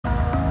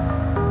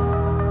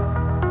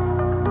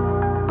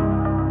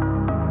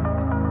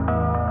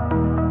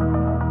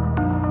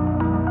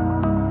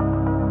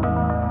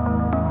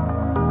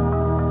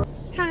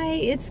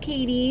it's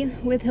Katie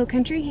with Hill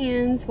Country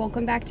Hands.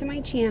 Welcome back to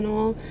my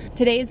channel.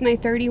 Today is my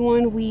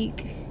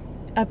 31-week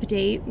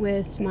update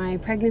with my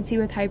pregnancy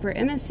with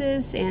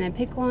hyperemesis and a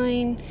Picc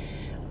line.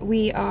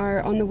 We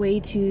are on the way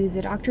to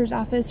the doctor's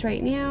office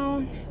right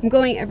now. I'm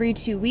going every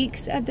 2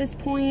 weeks at this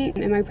point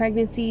in my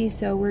pregnancy,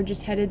 so we're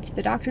just headed to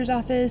the doctor's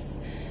office.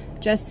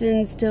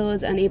 Justin still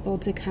is unable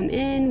to come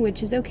in,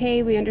 which is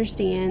okay, we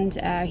understand.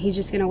 He's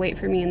just gonna wait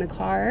for me in the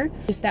car.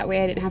 Just that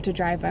way I didn't have to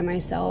drive by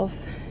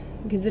myself,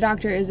 because the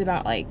doctor is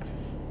about like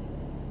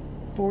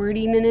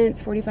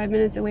 45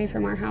 minutes away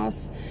from our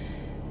house.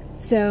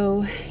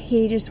 So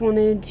he just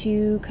wanted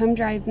to come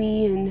drive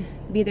me and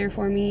be there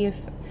for me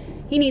if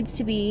he needs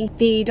to be.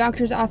 The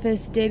doctor's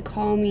office did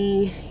call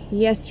me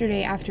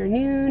yesterday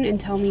afternoon and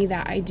tell me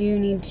that I do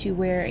need to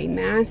wear a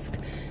mask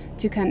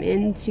to come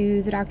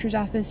into the doctor's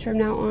office from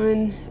now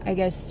on, I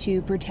guess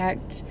to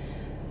protect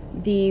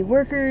the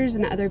workers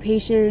and the other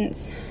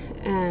patients.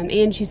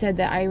 And she said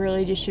that I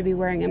really just should be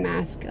wearing a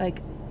mask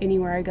like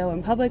anywhere I go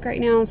in public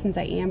right now since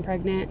I am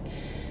pregnant.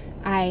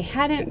 I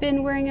hadn't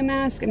been wearing a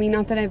mask. I mean,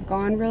 not that I've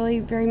gone really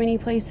very many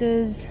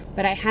places,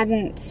 but I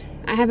haven't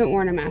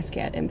worn a mask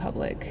yet in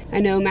public.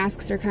 I know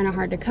masks are kind of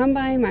hard to come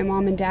by. My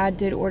mom and dad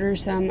did order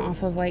some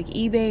off of like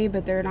eBay,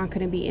 but they're not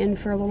going to be in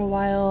for a little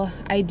while.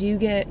 I do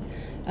get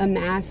a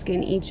mask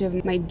in each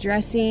of my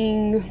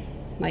dressing,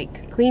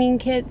 like cleaning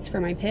kits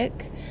for my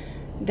Picc,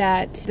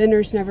 that the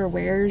nurse never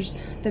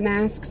wears the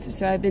masks,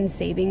 so I've been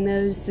saving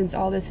those since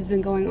all this has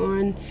been going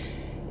on.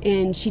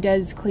 And she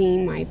does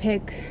clean my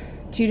Picc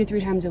 2 to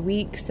 3 times a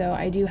week, so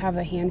I do have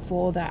a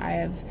handful that I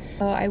have.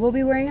 So I will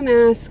be wearing a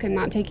mask. I'm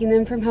not taking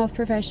them from health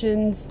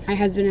professions. My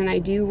husband and I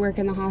do work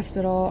in the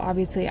hospital.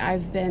 Obviously,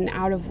 I've been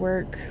out of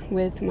work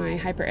with my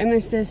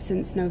hyperemesis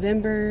since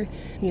November.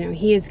 You know,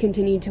 he has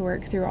continued to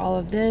work through all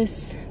of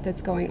this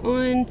that's going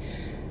on,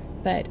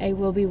 but I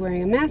will be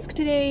wearing a mask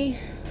today.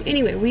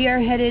 Anyway, we are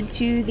headed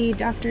to the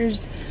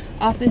doctor's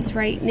office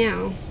right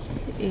now,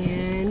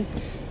 and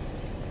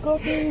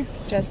coffee.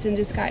 Justin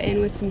just got in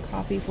with some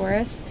coffee for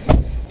us.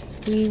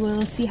 We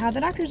will see how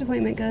the doctor's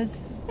appointment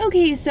goes.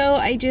 Okay, so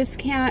I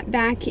just got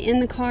back in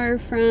the car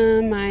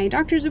from my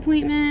doctor's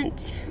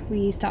appointment.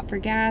 We stopped for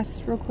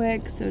gas real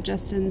quick, so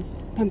Justin's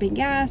pumping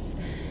gas.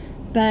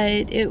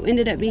 But it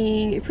ended up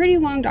being a pretty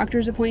long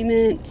doctor's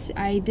appointment.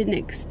 I didn't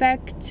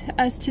expect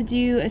us to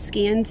do a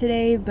scan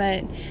today,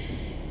 but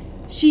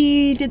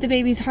she did the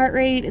baby's heart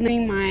rate and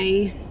then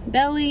my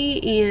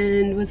belly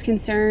and was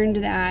concerned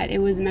that it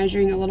was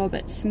measuring a little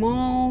bit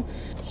small.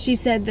 She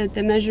said that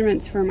the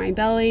measurements for my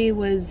belly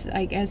was,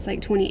 I guess, like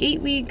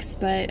 28 weeks,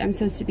 but I'm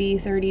supposed to be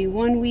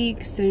 31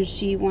 weeks, so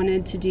she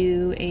wanted to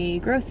do a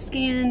growth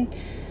scan,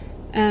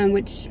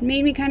 which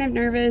made me kind of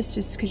nervous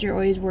just because you're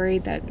always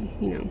worried that,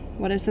 you know,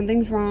 what if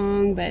something's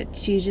wrong, but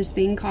she's just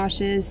being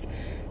cautious.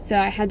 So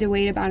I had to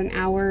wait about an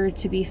hour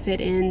to be fit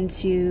in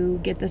to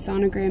get the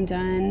sonogram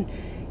done.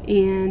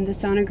 And the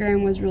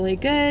sonogram was really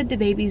good. The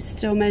baby's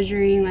still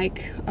measuring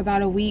like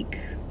about a week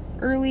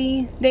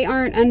early. They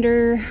aren't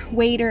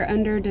underweight or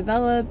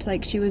underdeveloped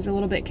like she was a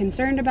little bit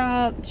concerned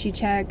about. She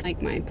checked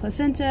like my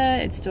placenta,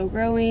 it's still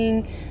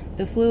growing,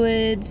 the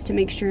fluids to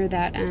make sure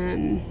that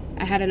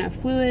I had enough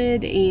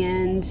fluid,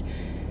 and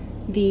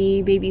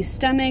the baby's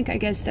stomach. I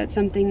guess that's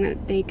something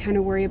that they kind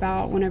of worry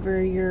about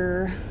whenever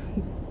your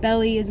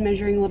belly is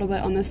measuring a little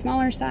bit on the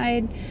smaller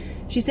side.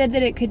 She said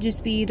that it could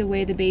just be the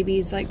way the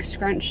baby's like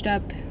scrunched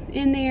up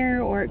in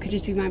there, or it could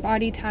just be my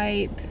body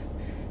type.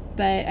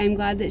 But I'm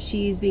glad that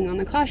she's being on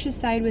the cautious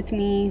side with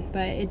me,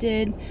 but it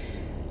did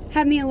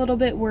have me a little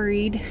bit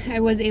worried. I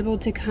was able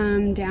to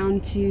come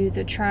down to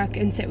the truck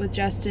and sit with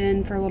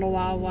Justin for a little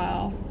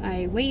while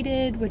I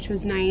waited, which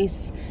was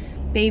nice.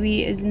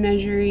 Baby is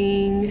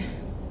measuring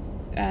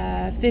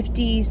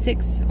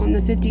 56 on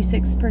the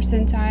 56th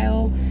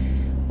percentile.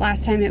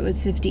 Last time it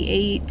was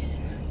 58.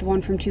 The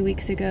one from 2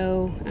 weeks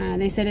ago.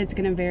 They said it's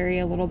going to vary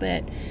a little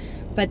bit,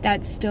 but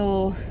that's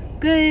still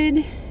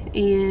good,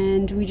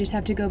 and we just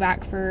have to go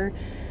back for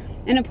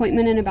an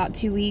appointment in about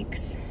 2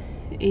 weeks.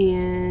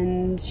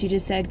 And she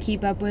just said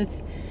keep up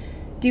with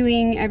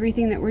doing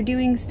everything that we're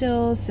doing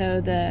still, so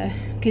the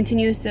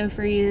continuous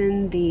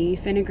Zofran, the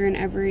Finagrin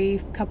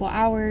every couple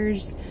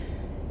hours,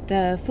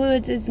 the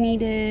fluids as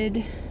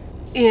needed.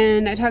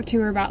 And I talked to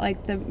her about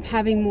like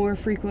having more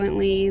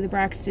frequently the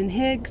Braxton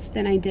Hicks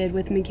than I did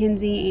with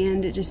Mackenzie,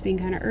 and it just being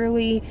kind of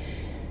early.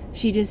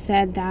 She just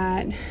said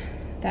that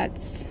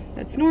that's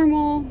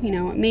normal. You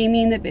know, it may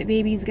mean that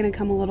baby's gonna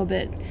come a little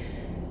bit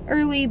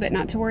early, but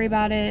not to worry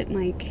about it.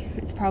 Like,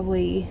 it's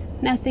probably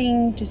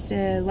nothing, just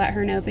to let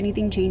her know if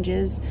anything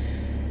changes.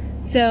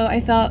 So I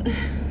felt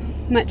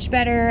much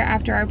better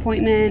after our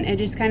appointment. It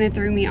just kind of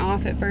threw me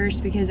off at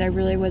first because I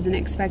really wasn't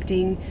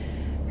expecting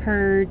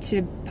her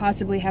to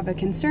possibly have a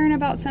concern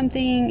about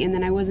something, and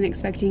then I wasn't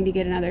expecting to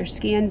get another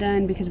scan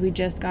done because we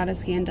just got a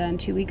scan done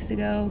 2 weeks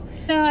ago.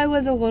 So I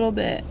was a little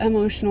bit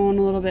emotional and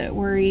a little bit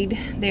worried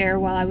there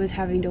while I was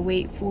having to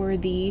wait for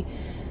the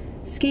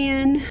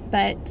scan,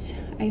 but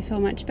I feel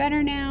much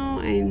better now.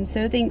 I'm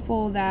so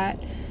thankful that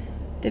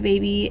the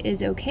baby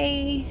is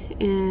okay,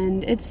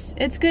 and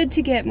it's good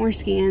to get more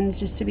scans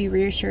just to be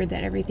reassured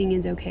that everything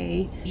is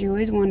okay. You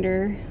always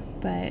wonder,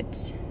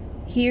 but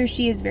he or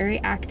she is very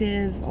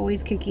active,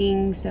 always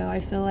kicking, so I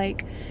feel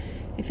like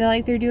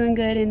they're doing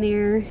good in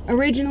there.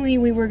 Originally,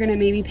 we were gonna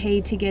maybe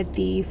pay to get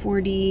the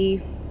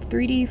 3D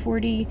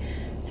 4D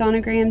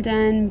sonogram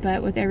done,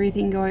 but with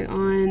everything going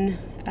on,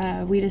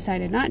 we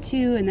decided not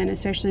to, and then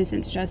especially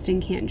since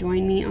Justin can't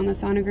join me on the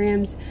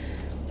sonograms.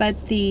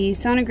 But the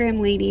sonogram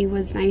lady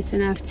was nice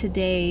enough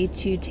today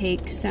to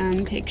take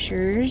some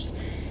pictures,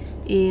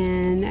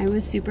 and I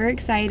was super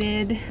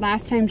excited.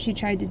 Last time she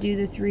tried to do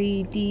the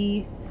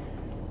 3D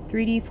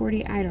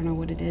 4D, I don't know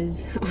what it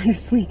is,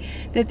 honestly,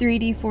 the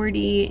 3D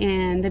 4D,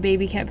 and the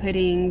baby kept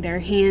putting their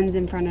hands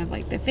in front of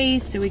like the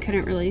face, so we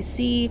couldn't really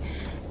see,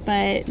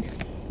 but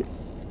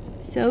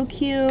so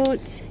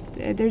cute.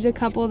 There's a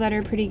couple that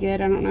are pretty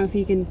good. I don't know if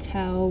you can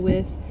tell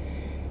with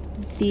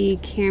the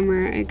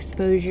camera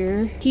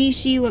exposure.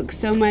 She looks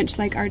so much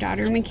like our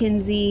daughter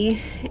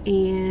Mackenzie,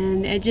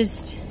 and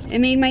it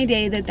made my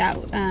day that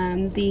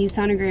the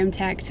sonogram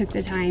tech took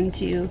the time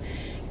to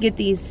get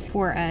these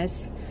for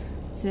us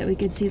so that we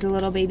could see the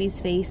little baby's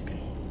face.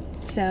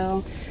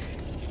 So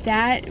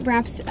that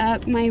wraps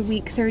up my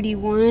week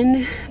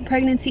 31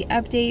 pregnancy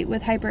update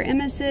with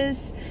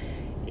hyperemesis.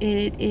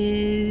 It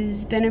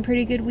has been a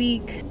pretty good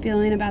week,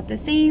 feeling about the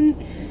same.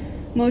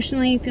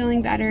 Emotionally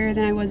feeling better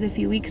than I was a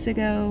few weeks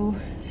ago.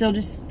 Still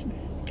just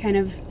kind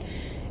of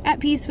at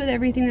peace with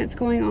everything that's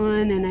going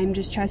on, and I'm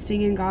just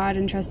trusting in God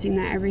and trusting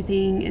that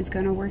everything is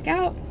going to work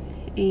out,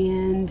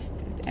 and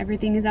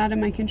everything is out of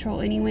my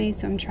control anyway,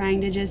 so I'm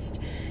trying to just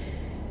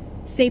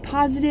stay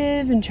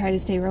positive and try to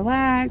stay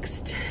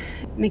relaxed.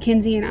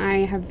 Mackenzie and I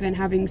have been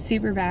having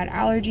super bad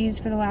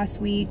allergies for the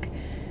last week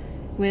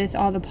with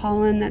all the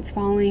pollen that's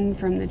falling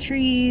from the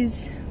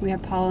trees. We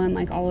have pollen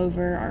like all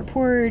over our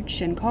porch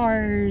and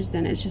cars,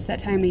 and it's just that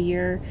time of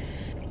year.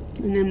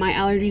 And then my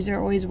allergies are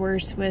always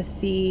worse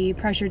with the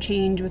pressure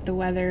change with the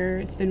weather.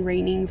 It's been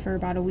raining for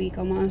about a week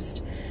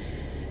almost.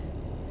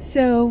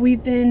 So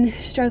we've been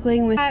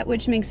struggling with that,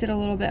 which makes it a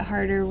little bit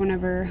harder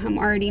whenever I'm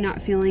already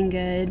not feeling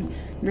good.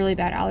 Really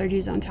bad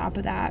allergies on top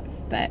of that.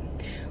 But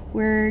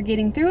we're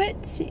getting through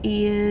it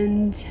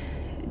and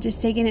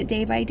just taking it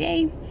day by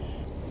day.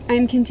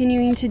 I'm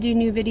continuing to do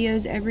new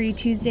videos every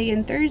Tuesday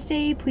and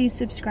Thursday. Please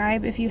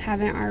subscribe if you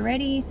haven't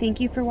already. Thank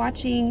you for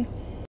watching.